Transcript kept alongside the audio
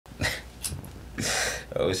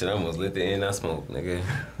Oh shit, I almost lit the end I smoked, nigga.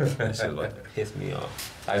 That shit like pissed me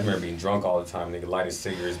off. I remember being drunk all the time, nigga, lighting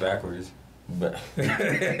cigarettes backwards. But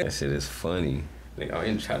that shit is funny. Nigga, I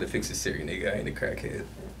ain't trying to fix a cigarette, nigga. I ain't a crackhead.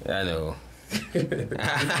 I know.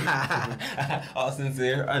 All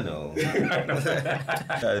sincere, I know.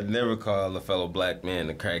 I'd never call a fellow black man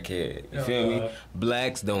a crackhead. You feel me?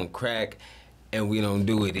 Blacks don't crack, and we don't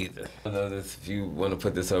do it either. I don't know this, if you want to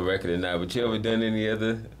put this on record or not, but you ever done any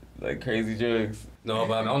other like crazy drugs? No,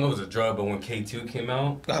 but I don't know if it was a drug, but when K2 came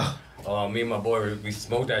out, me and my boy, we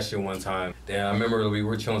smoked that shit one time. Then I remember we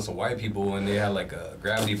were chilling with some white people and they had like a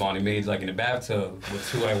gravity bond they made like in the bathtub with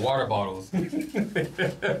 2 like water bottles.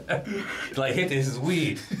 Like, hit this is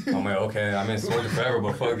weed. I'm like, okay, I'm in Soldier forever,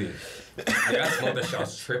 but fuck it. Yeah, I smoked that shit, I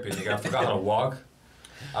was tripping, nigga. I forgot how to walk.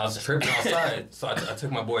 I was tripping outside, so I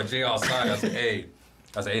took my boy Jay outside. I said, hey,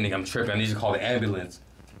 nigga, I'm tripping. I need you to call the ambulance.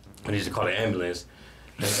 And he's like,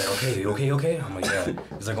 okay? I'm like, yeah.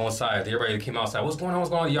 He's like, go inside. Everybody came outside. What's going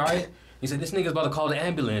on? You all right? He said, this nigga's about to call the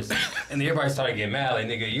ambulance. And then everybody started getting mad. Like,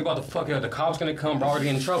 nigga, you about to fuck up. The cop's gonna come. We're already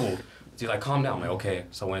in trouble. So he's like, calm down. I'm like, okay.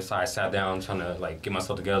 So I went inside, sat down, trying to, like, get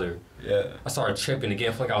myself together. Yeah. I started tripping again.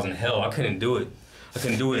 I felt like I was in hell. I couldn't do it.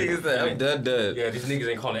 Niggas said, I'm done. Yeah, these niggas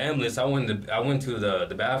ain't calling the ambulance. I went to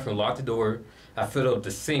the bathroom, locked the door. I filled up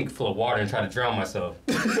the sink full of water and tried to drown myself.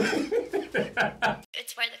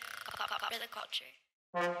 It's for the culture.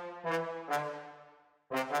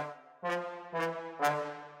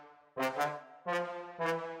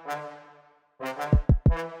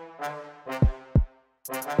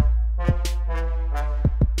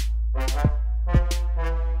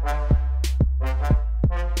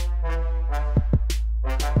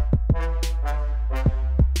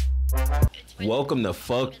 Welcome the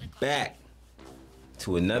fuck back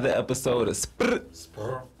to another episode of Sprr.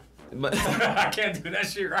 Sprr. I can't do that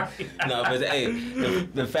shit right. No, but hey,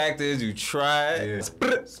 the fact is you tried. Yeah.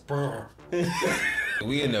 Sprr.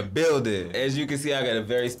 We in the building. As you can see, I got a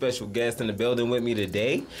very special guest in the building with me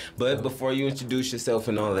today. But before you introduce yourself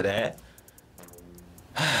and all of that,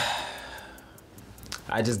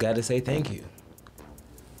 I just got to say thank you.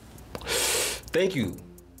 Thank you.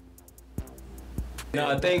 Now,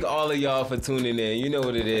 I thank all of y'all for tuning in. You know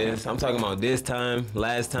what it is. I'm talking about this time,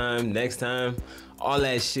 last time, next time, all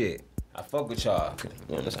that shit. I fuck with y'all.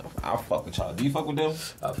 I fuck with y'all. Do you fuck with them?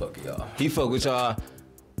 I fuck with y'all. He fuck with y'all.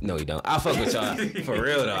 No, he don't. I fuck with y'all. For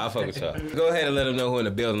real, though. I fuck with y'all. Go ahead and let them know who in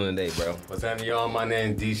the building today, bro. What's happening, y'all? My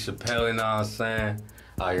name is Chappell, you know what I'm saying?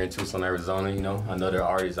 Out here in Tucson, Arizona, you know. I know there are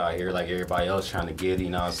artists out here like everybody else trying to get,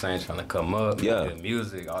 you know what I'm saying? Trying to come up, yeah. Good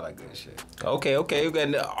music, all that good shit. Okay. We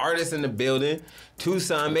got the artists in the building.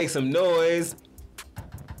 Tucson, make some noise.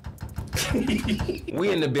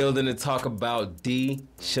 We in the building to talk about D.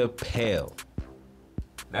 Chappell.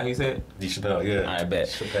 Now you said D. Chappell, yeah. I bet.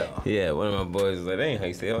 Chappell. Yeah, one of my boys was like, that ain't how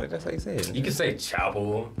you say it. Like, that's how you say it. You can say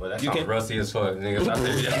Chappell, but that sounds rusty as fuck,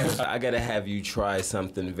 nigga. I gotta have you try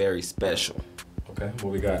something very special. Okay,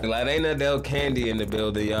 what we got? Latina Del Candy in the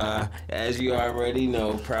building, y'all. As you already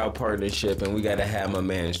know, proud partnership, and we gotta have my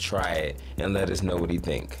mans try it and let us know what he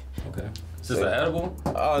think. Okay. Is this an edible?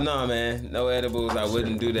 Oh, no, man. No edibles. I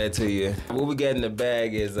wouldn't do that to you. What we got in the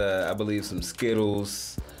bag is, I believe, some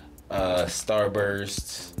Skittles,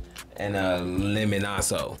 Starburst, and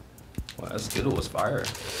Lemonazo. Wow, that Skittle was fire.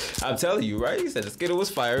 I'm telling you, right? You said the Skittle was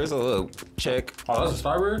fire, so look, check. Oh, that's a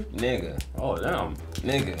Starburst? Nigga. Oh, damn.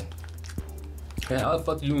 Nigga. Hey, how the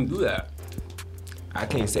fuck did you even do that? I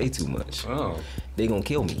can't say too much. Oh. They gonna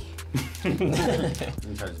kill me.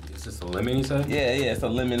 Is this a lemon, you said? Yeah, it's a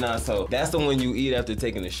Lemonazo. That's the one you eat after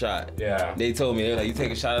taking a shot. Yeah. They told me, they're like, you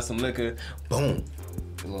take a shot of some liquor, boom.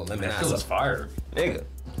 A little Lemonazo. That shit was fire. Nigga.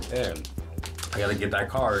 Damn. I gotta get that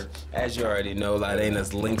card. As you already know,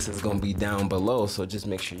 Latina's links is gonna be down below, so just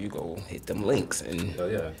make sure you go hit them links and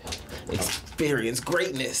experience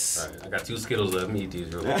greatness. All right, I got 2 Skittles left. Let me eat these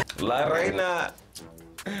real quick. Latina,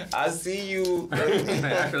 I see you.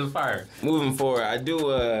 That was fire. Moving forward, I do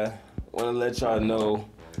want to let y'all know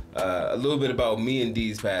a little bit about me and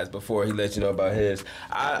D's past before he lets you know about his.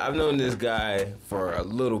 I've known this guy for a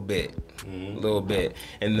little bit,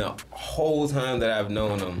 and the whole time that I've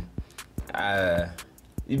known him,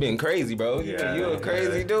 you've been crazy, bro. You're a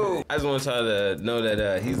crazy dude. I just want y'all to know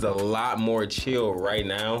that he's a lot more chill right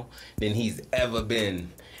now than he's ever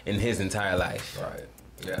been in his entire life. Right.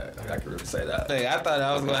 Yeah, I can really say that. Like, I thought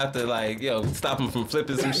I was gonna have to stop him from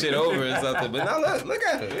flipping some shit over or something, but now look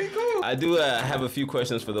at him. He's cool. I do have a few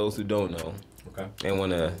questions for those who don't know. Okay. And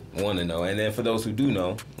wanna know, and then for those who do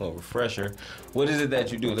know, a little refresher. What is it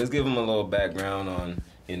that you do? Let's give them a little background on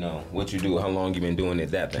what you do, how long you been doing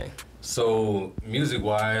it, that thing. So music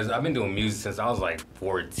wise, I've been doing music since I was like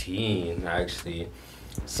 14, actually.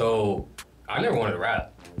 So I never wanted to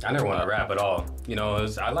rap. I never wanted to rap at all. You know,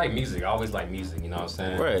 I like music. I always like music. You know what I'm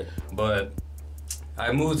saying? Right. But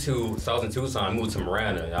I moved to, so I was in Tucson, I moved to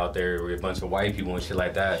Miranda out there with a bunch of white people and shit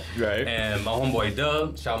like that. Right. And my homeboy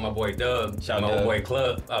Dub, shout out my boy Dub, Shout my Dub.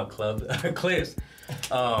 homeboy Clips.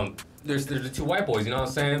 There's the two white boys, you know what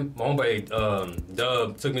I'm saying? My homeboy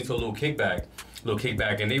Dub took me to a little kickback,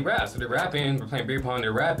 and they rap. So they're rapping, we're playing beer pong,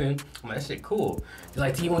 they're rapping. I'm like, that shit cool. They're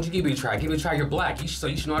like, T, why don't you give me a try? Give me a try, you're black, so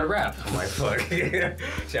you should know how to rap. I'm like, fuck. Shit,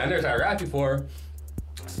 I never tried to rap before.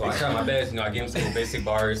 So I tried my best, you know, I gave him some basic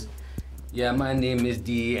bars. Yeah, my name is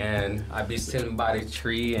D, and I be sitting by the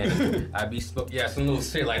tree, and I be some little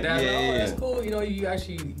shit like that. Yeah, Like, oh, yeah. that's cool. You know, you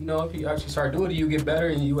actually, you know, if you actually start doing it, you get better,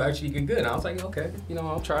 and you actually get good. And I was like, okay, you know,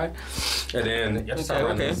 I'll try. And then I just started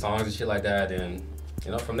writing songs and shit like that, and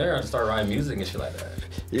you know, from there I just started writing music and shit like that.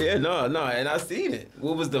 Yeah, no, and I seen it.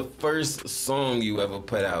 What was the first song you ever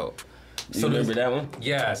put out? You remember that one?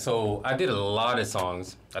 Yeah, so I did a lot of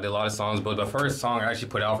songs. But the first song I actually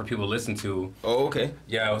put out for people to listen to. Oh, okay.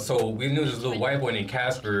 Yeah, so we knew this little white boy named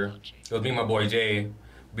Casper. It was me and my boy Jay.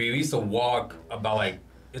 We used to walk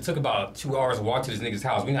it took about 2 hours to walk to this nigga's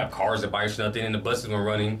house. We didn't have cars or bikes or nothing, and the buses weren't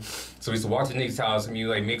running. So we used to walk to the nigga's house, and we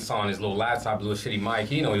like mix on his little laptop, little shitty mic.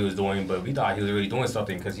 He didn't know what he was doing, but we thought he was really doing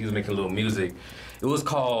something because he was making a little music. It was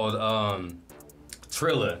called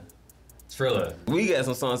Trilla. We got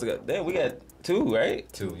some songs together. Damn, we got two,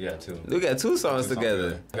 right? Two. We got two songs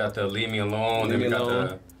together. We got the Leave Me Alone, Leave and we Me got Alone.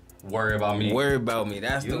 the Worry About Me. Worry About Me.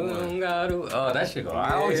 That's You the don't one. gotta, oh, that shit go.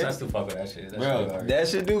 I always Yeah. used to fuck with that shit. That shit go Bro, hard. that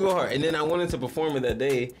shit do go hard. And then I wanted to perform it that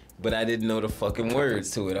day, but I didn't know the fucking words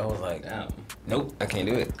to it. I was like, Damn. nope, I can't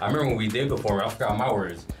do it. I remember when we did perform, I forgot my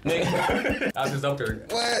words. Nigga. I was just up there.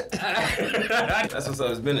 What? That's what's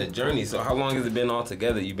up. It's been a journey. So how long has it been all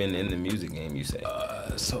together? You've been in the music game, you say?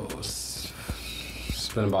 So it's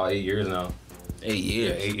been about 8 years now. 8 Yeah,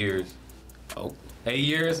 years. 8 years. Oh. 8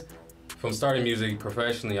 years from starting music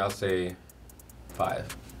professionally. I'll say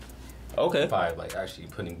 5. Okay. 5, like actually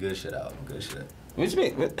putting good shit out. What you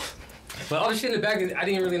mean? What? But all the shit in the back, I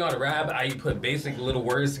didn't really know how to rap. I put basic little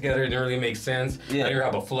words together. It didn't really make sense. Yeah. I didn't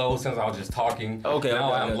have a flow since I was just talking. Okay, Now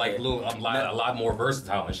okay, I'm okay. a lot more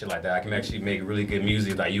versatile and shit like that. I can actually make really good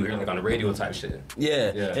music that you hear like on the radio type shit.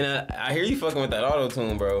 Yeah. Yeah. And I hear you fucking with that auto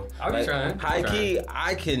tune, bro. I'll be trying. High key,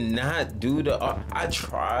 I cannot do the. I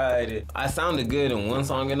tried it. I sounded good in one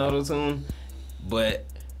song in auto tune, but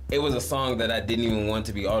it was a song that I didn't even want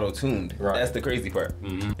to be auto-tuned. Right. That's the crazy part.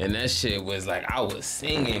 Mm-hmm. And that shit was like, I was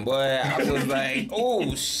singing, boy. I was like,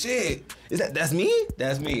 oh shit. That's me?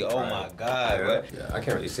 That's me. Oh my God. Bro. Yeah, I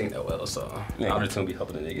can't really sing that well, so Yeah. auto-tune be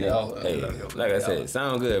helping the nigga. Yeah. Hey, like I said,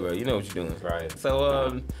 sound good, bro. You know what you're doing. Right.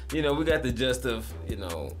 So, you know, we got the gist of, you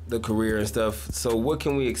know, the career and stuff. So what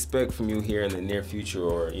can we expect from you here in the near future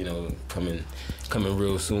or, you know, coming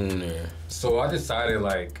real soon or? So I decided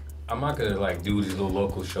like, I'm not gonna like do these little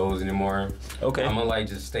local shows anymore. Okay. I'm gonna like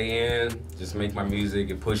just stay in, just make my music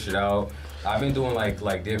and push it out. I've been doing like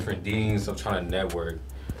different things of trying to network.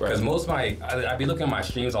 Because Right. most of I be looking at my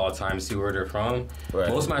streams all the time to see where they're from. Right.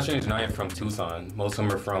 Most of my streams are not even from Tucson. Most of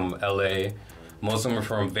them are from LA. Most of them are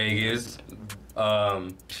from Vegas.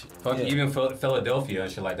 Even Philadelphia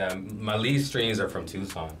and shit like that. My lead streams are from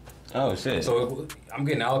Tucson. Oh shit. So I'm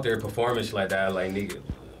getting out there performing shit like that, like nigga.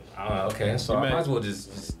 Okay, so I might as well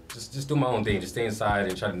just do my own thing, just stay inside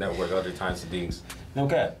and try to network other types of things.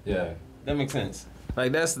 Okay. Yeah. That makes sense.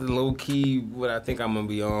 Like that's the low key what I think I'm gonna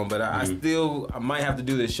be on, but I might have to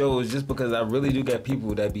do the shows just because I really do got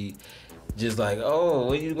people that be just like, oh,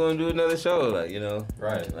 when you gonna do another show? Like, you know,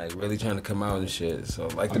 Right. like really trying to come out and shit. So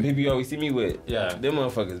like the people you always see me with, Yeah. them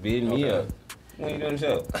motherfuckers be hitting me Okay. up. When you doing the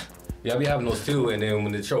show? Yeah, I be having those too, and then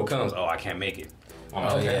when the show comes, oh, I can't make it. I'm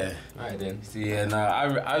like, Oh, okay. yeah. All right then. See, and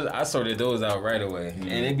I sorted those out right away,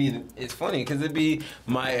 and it's funny because it'd be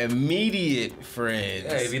my immediate friends.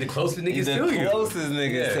 Hey, be the closest niggas the to you. closest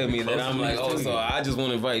niggas Yeah, to me that closest I'm like, niggas oh, to so you. I just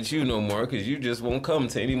won't invite you no more because you just won't come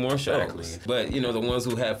to any more shows. Exactly. But, you know, the ones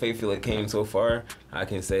who have faithfully came so far, I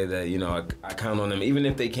can say that, you know, I count on them. Even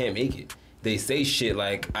if they can't make it, they say shit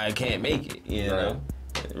like, I can't make it, you know?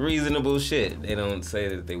 Reasonable shit. They don't say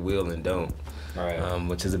that they will and don't, Right.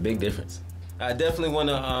 which is a big difference. I definitely want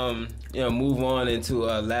to, you know, move on into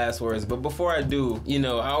last words. But before I do, you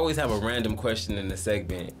know, I always have a random question in the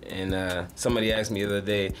segment. And somebody asked me the other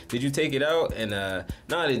day, did you take it out? And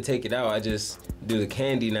no, I didn't take it out. I just do the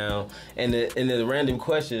candy now. And the random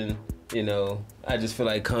question, you know, I just feel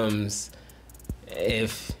like comes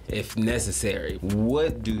if necessary.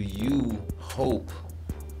 What do you hope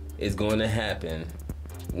is going to happen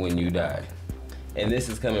when you die? and this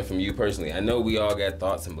is coming from you personally. I know we all got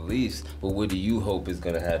thoughts and beliefs, but what do you hope is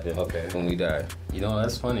gonna happen when we die? You know,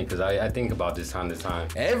 that's funny because I think about this time to time.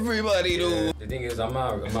 Everybody do. The thing is, I'm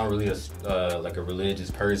not really a like a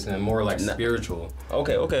religious person. I'm more like spiritual.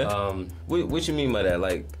 Okay. What you mean by that?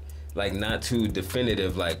 Like not too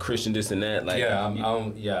definitive, like Christian this and that. Like I'm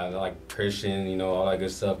like Christian, you know, all that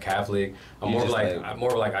good stuff. Catholic. I'm more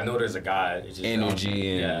like I know there's a God. It's just,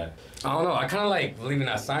 energy I don't know. I kind of like believe in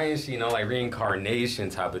that science, you know, like reincarnation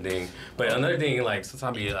type of thing. But another thing, like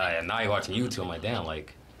sometimes I be like, at night watching YouTube, I'm like, damn,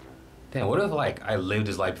 what if like I lived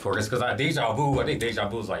this life before? Because I think deja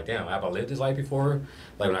vu is like, damn, have I lived this life before?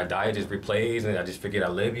 Like when I die, it just replays and I just forget I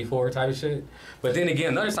lived before type of shit. But then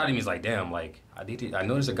again, another side of me is like, damn, like I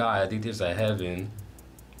know there's a God, I think there's a heaven,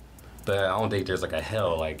 but I don't think there's like a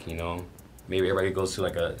hell. Like, you know, maybe everybody goes to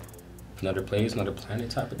like another place, another planet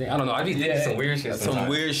type of thing. I don't know. I be thinking some weird shit sometimes. Some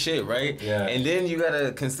weird shit, right? Yeah. And then you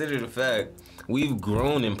gotta consider the fact we've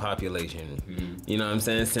grown in population. Mm-hmm. You know what I'm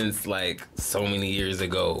saying? Since like so many years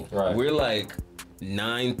ago. Right. We're like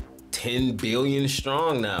 9-10 billion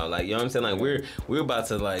strong now. Like, you know what I'm saying? Like we're about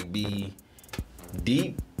to like be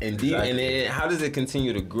deep and deep. Exactly. And then how does it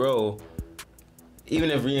continue to grow? Even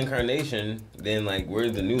if reincarnation, then like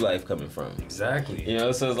where's the new life coming from? Exactly. You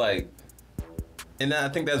know, so it's like, and I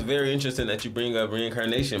think that's very interesting that you bring up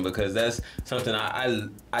reincarnation because that's something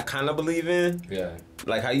I kind of believe in. Yeah.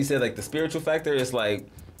 Like how you said, like the spiritual factor is like,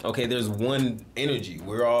 okay, there's one energy.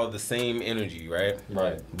 We're all the same energy, right?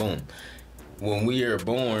 Right. Boom. When we are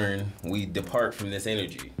born, we depart from this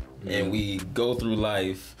energy. And we go through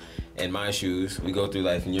life in my shoes, we go through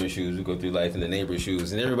life in your shoes, we go through life in the neighbor's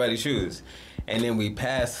shoes, and everybody's shoes. And then we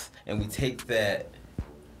pass and we take that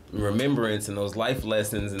remembrance and those life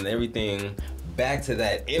lessons and everything back to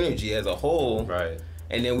that energy as a whole. Right.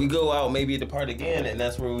 And then we go out, maybe depart again, and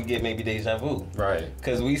that's where we get maybe deja vu. Right.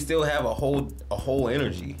 Because we still have a whole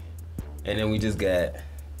energy. And then we just got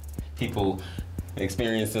people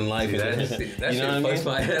experiencing life. See, that you know what I mean?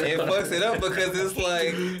 my head It fucks it up because it's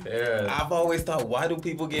like, I've always thought, why do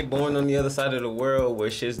people get born on the other side of the world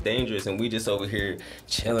where shit's dangerous and we just over here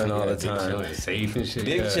chilling all the time? Chilling, safe and shit.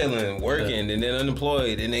 Big chilling, working, and then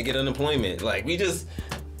unemployed, and then get unemployment. Like, we just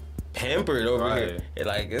pampered over here.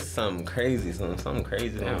 Like, it's something crazy, something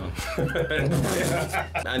crazy.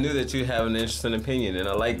 I knew that you have an interesting opinion, and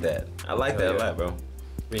I like that. I like that a lot, bro.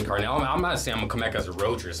 Reincarnate. I'm not saying I'm gonna come back as a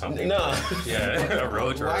roach or something. No. Yeah, a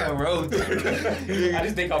roach. Why a roach? I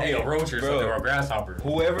just think I'll be a roach or something, or a grasshopper.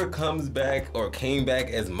 Whoever comes back or came back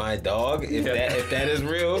as my dog, if that is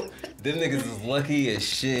real, them niggas is lucky as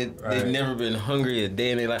shit. Right. They've never been hungry a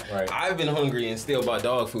day in their life. Right. I've been hungry and still bought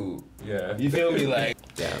dog food. Yeah. You feel me? Like,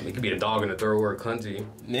 damn, it could be a dog in a third world country.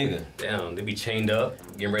 Nigga. Damn, they be chained up,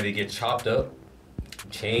 getting ready to get chopped up.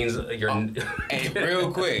 Chains Hey,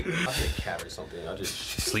 real quick. I'll be a cat or something. I'll just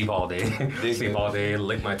sleep all day. Sleep all day,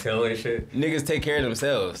 lick my tail and shit. Niggas take care of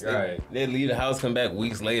themselves. Right. They leave the house, come back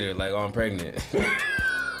weeks later, like, oh, I'm pregnant.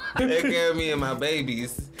 Take care of me and my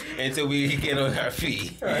babies until we get on our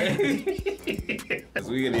feet. Right. Cause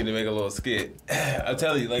we need to make a little skit. I'll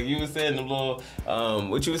tell you, like you were saying, the little,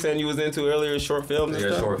 what you were saying you was into earlier, short films and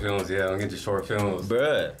stuff? Short films, yeah. I'll get to short films.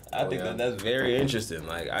 Bruh, I think that's very interesting.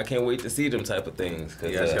 Like, I can't wait to see them type of things. Yeah,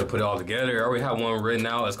 I just gotta put it all together. I already have one written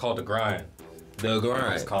out. It's called The Grind. The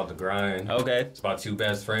Grind. It's called The Grind. Okay. It's about two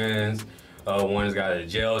best friends. One's got out of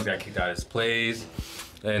jail. He's got kicked out of his place.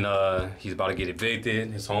 And he's about to get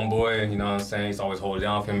evicted. His homeboy, you know what I'm saying? He's always holding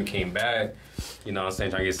down for him. He came back. You know what I'm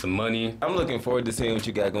saying? Trying to get some money. I'm looking forward to seeing what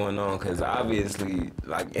you got going on because obviously,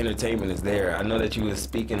 like, entertainment is there. I know that you was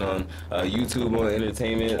speaking on YouTube on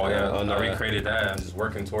entertainment. Oh, yeah. I recreated that. I'm just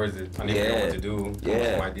working towards it. I need to know what to do.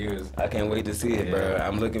 Yeah. Some ideas. I can't wait to see it, bro.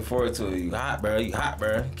 I'm looking forward to it. You hot, bro. You hot,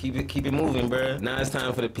 bro. Keep it moving, bro. Now it's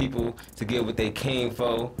time for the people to get what they came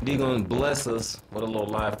for. They gonna bless us with a little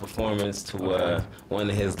live performance to one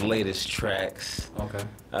of his latest tracks. Okay.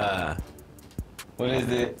 What is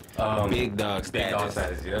it? Big Dog Status. Big Dog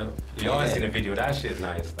Status, yeah. You always seen the video. That shit's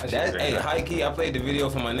nice. Hey, high key, I played the video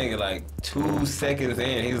for my nigga like 2 seconds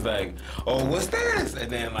in. He's like, oh, what's this?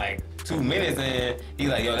 And then like 2 minutes in, he's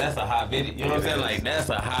like, yo, that's a hot video. You know what I'm saying? Like, that's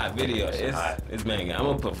a hot video. It's banging. I'm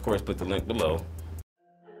gonna, of course, put the link below.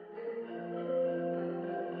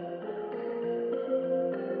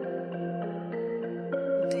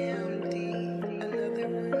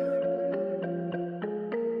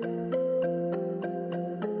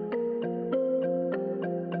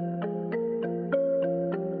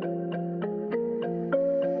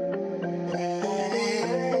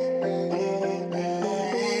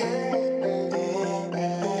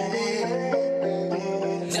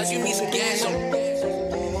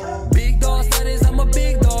 Big dog status,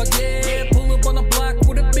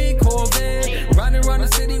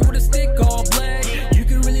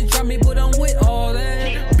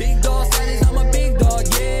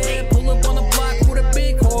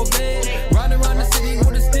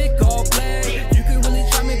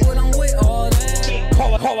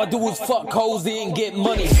 I do is fuck hoes and get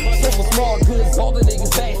money. Simple small goods, all the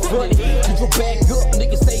niggas act funny. Keep your back up,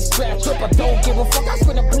 niggas stay strapped up. I don't give a fuck, I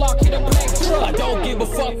spin a block, hit a black truck. I don't give a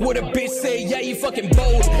fuck what a bitch say, yeah, you fucking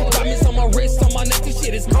bold. Diamonds on my wrist, on my neck, this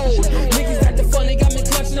shit is cold. Niggas acting funny, got me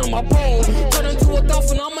clutching on my pole. Turn into a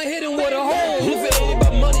dolphin, I'ma hit him with a hole. If it ain't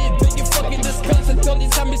about money, then you fucking disgusting. Until this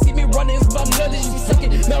time you see me running, it's about nothing, you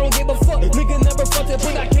sucking. I don't give a fuck, nigga never fronted,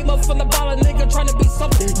 but I came up from the bottom, nigga trying to be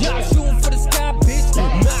something. Yeah, I'm shooting for the sky, bitch. Nah,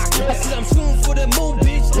 I said I'm shooting for the moon,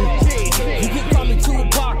 bitch. Yeah, you can call me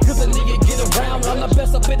Tupac, cause a nigga get around. I'm the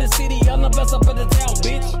best up in the city, I'm the best up in the town,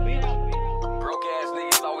 bitch. Broke ass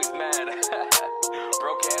niggas always mad.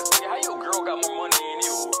 Broke ass nigga, how your girl got more money than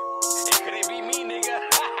you? It couldn't be me, nigga.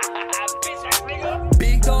 Bitch ass nigga.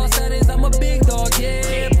 Big dog status, I'm a big dog,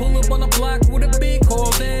 yeah. Pull up on the block with a big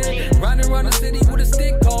Corvette. Riding around the city with a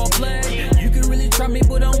stick called flag. You can really try me,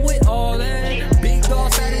 but I'm with all that. Big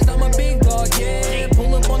dog status, I'm a big dog, yeah.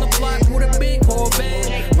 Pull up on the block with a big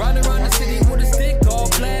Corvette. Riding around the city with a stick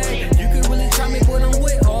called flag. You can really try me, but I'm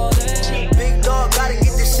with all that. Big dog, gotta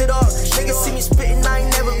get this shit off. Niggas see me spittin', I ain't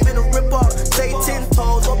never been a rip-off. Say 10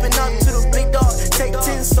 toes, open up to the big dog. Take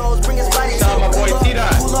 10 souls, bring his body to the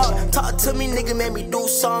pull up. Talk to me, nigga, made me do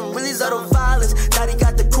something. Really out of violence. Daddy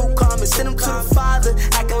got the crew coming, send him to the father.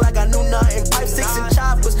 Acting like I knew nothing. Pipe sticks and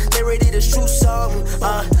choppers, they ready to shoot something.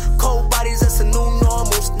 Cold bodies, that's a new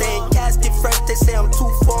normal. Staying casket fresh, they say I'm too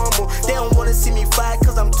formal. They don't wanna see me fly,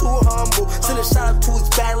 cause I'm too humble. Send a shot up to his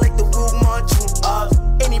back like the root munching.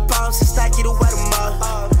 Any problems, just stack it to wet him up.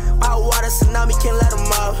 Hot water, tsunami, can't let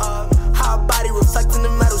him up. Hot body reflecting the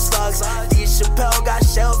metal slugs. D. Chappell got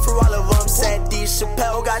shell for all of them. Said D.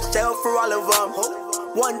 Chappell got shell for all of them.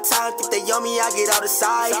 One time, think they yummy, I get out of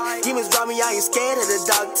sight. Demons rob me, I ain't scared of the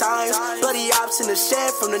dark times. Bloody ops in the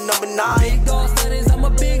shed from the number 9. Big dog status, I'm a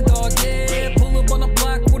big dog, yeah. Pull up on the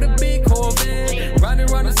block with a big Corvette. Riding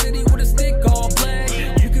around the city with a stick called flag.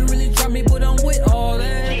 You can really try me, but I'm with all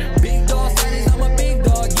that. Big dog status, I'm a big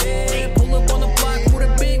dog, yeah. Pull up on the block with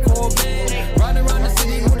a big Corvette. Riding around the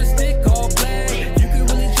city with a stick called flag. You can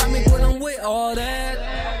really try me, but I'm with all that.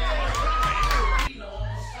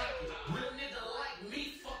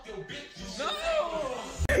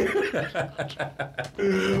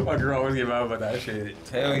 My girl always get mad about that shit.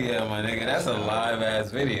 Hell yeah, my nigga. That's a live ass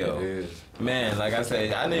video. It is. Man, like I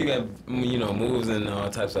said, I know you got, moves and all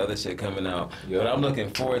types of other shit coming out. Yep. But I'm looking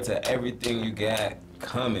forward to everything you got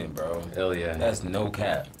coming, bro. Hell yeah. That's no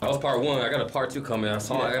cap. That was part 1. I got a part 2 coming. I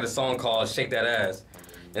got a song called Shake That Ass.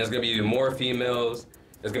 And it's gonna be even more females.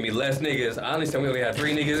 There's gonna be less niggas. I understand we only have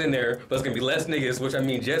 3 niggas in there, but it's gonna be less niggas, which I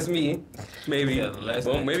mean just me. Maybe. Yeah, less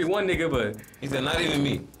well, niggas. maybe one nigga, but He said, not even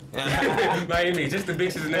me. not even me, just the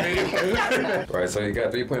bitches in the video. Right, so you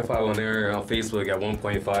got 3.5 on there. On Facebook, you got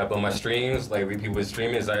 1.5. But my streams, like people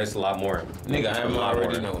streaming, is a lot more. Nigga, I'm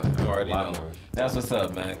already knowing. I'm already Lot knowing. more. That's what's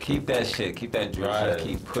up, man. Keep that shit. Keep that drive.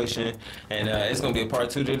 Appreciate it. Keep pushing. And it's going to be a part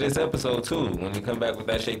 2 to this episode, too. When we come back with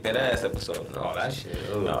that Shake That Ass episode. Oh, that shit.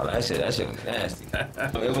 Ooh. No, that shit was nasty.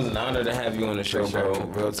 It was an honor to have you on the show, For sure. bro.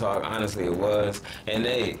 Real talk. Honestly, it was. And,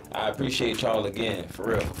 hey, I appreciate y'all again, for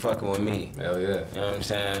real, for fucking with me. Hell yeah. You know what I'm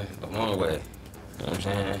saying? The long way. You know what I'm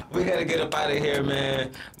saying? We gotta get up out of here,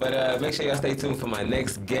 man. But make sure y'all stay tuned for my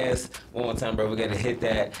next guest. One more time, bro. We gotta hit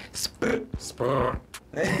that Sprr.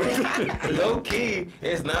 Low key,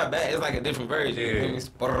 it's not bad. It's like a different version. You hear me?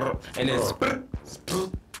 Sprr. And then Sprr.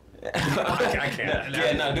 I can't.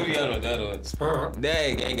 Yeah, no, do the other one. Sprr.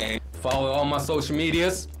 Dang, gang. Follow all my social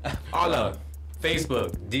medias. All of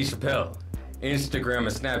Facebook, D. Chappell. Instagram and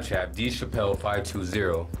Snapchat, D. Chappell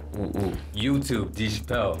 520. YouTube, D.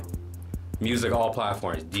 Chappell. Music, all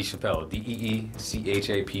platforms, D. Chappell.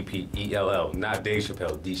 DeeChappell. Not Dave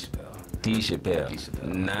Chappelle, D. Chappell. D. Chappell. D. Chappell.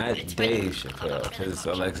 Not Dave Chappelle. Because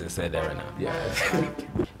Alexa said that right now. Yeah.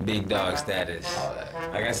 Big dog status.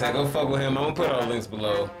 Like I said, go fuck with him. I'm gonna put all the links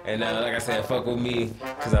below. And like I said, fuck with me,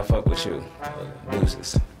 because I fuck with you.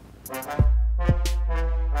 Deuces.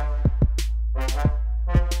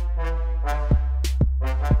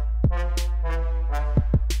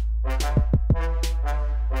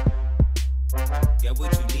 Got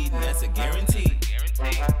what you need, and that's a guarantee.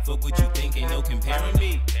 Fuck what you think, ain't no comparing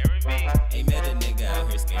me. Ain't met a nigga out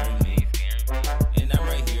here scaring me. And I'm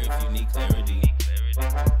right here if you need clarity.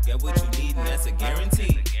 Got what you need, and that's a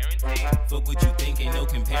guarantee. Fuck what you think, ain't no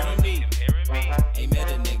comparing me. Ain't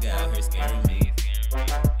met a nigga out here scaring me.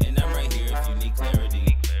 And I'm right here if you need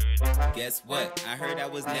clarity. Guess what? I heard I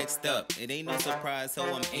was next up. It ain't no surprise, so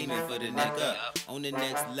I'm aiming for the neck up. On the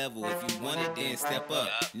next level, if you want it, then step up.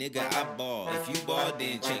 Nigga, I ball. If you ball,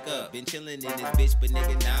 then check up. Been chillin' in this bitch, but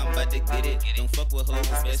nigga, now I'm about to get it. Don't fuck with hoes,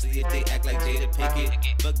 especially if they act like Jada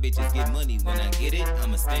Pinkett. Fuck bitches, get money. When I get it,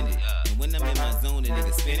 I'ma spend it. And when I'm in my zone, the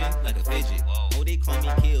nigga spinning like a fidget. Oh, they call me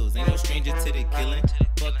kills. Ain't no stranger to the killing.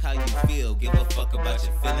 Fuck how you feel. Give a fuck about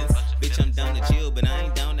your feelings. Bitch, I'm down to chill, but I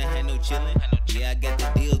ain't down to have no chillin'. Yeah, I got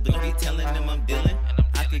the deals, but don't be telling them I'm dealing.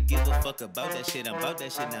 I could give a fuck about that shit. I'm about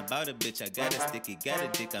that shit, not about a bitch. I got a sticky, got a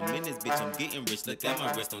dick. I'm in this bitch, I'm getting rich. Look at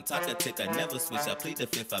my wrist, don't talk a tick. I never switch. I plead the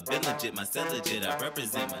fifth. I been legit, my cell legit. I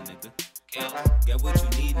represent my nigga. Got what you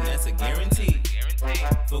need, and that's a guarantee.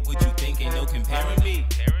 Fuck what you think, ain't no comparing me.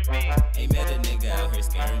 Ain't met a nigga out here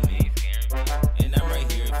scaring me. And I'm right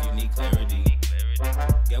here if you need clarity.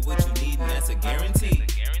 Got what you need, and that's a guarantee.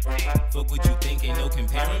 Fuck what you think, ain't no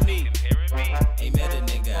comparing me. Ain't met a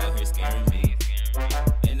nigga out here scaring me.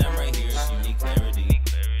 And I'm right here if you need clarity.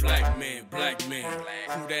 Black man,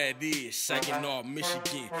 who that is? Saginaw,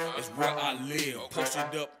 Michigan, is where I live.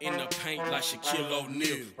 Posted up in the paint like Shaquille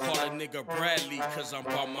O'Neal. Call a nigga Bradley, cause I'm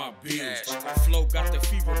about my bills. Flow got the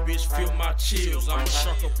fever, bitch, feel my chills. I'm a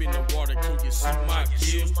shark up in the water, can you see my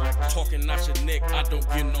gills? Talking out your neck, I don't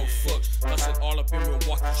give no fucks. Hustle all up in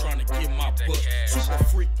Milwaukee, trying to get my buck. Super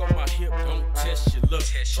freak on my hip, don't test your luck.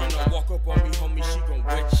 Tryna walk up on me, homie, she gon'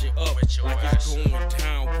 wet you up. Like it's going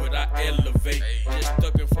down, but I elevate. Just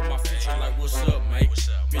thuggin' for my future, like what's up, mate?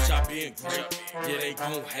 Bitch, I been great, yeah, they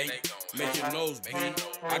gon' hate. Make your nose bleed,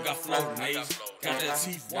 I got flow nails. Got that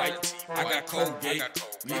teeth white, I got Colgate.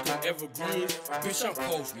 Need them evergreens, bitch, I'm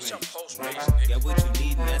Postmate. Got what you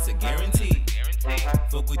need, and that's a guarantee.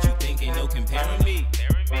 Fuck what you think, ain't no comparing me.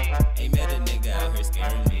 Ain't met a nigga out here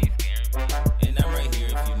scaring me. And I'm right here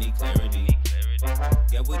if you need clarity.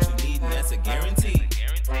 Got what you need, and that's a guarantee.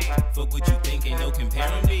 Fuck what you think, ain't no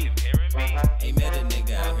comparing me. Ain't met a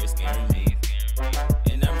nigga out here scaring me.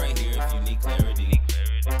 And I'm right here if you need clarity.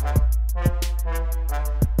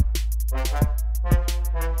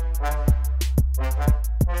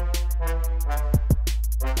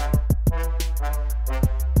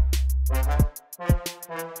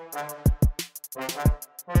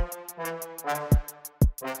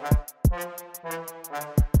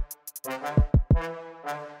 Thank you.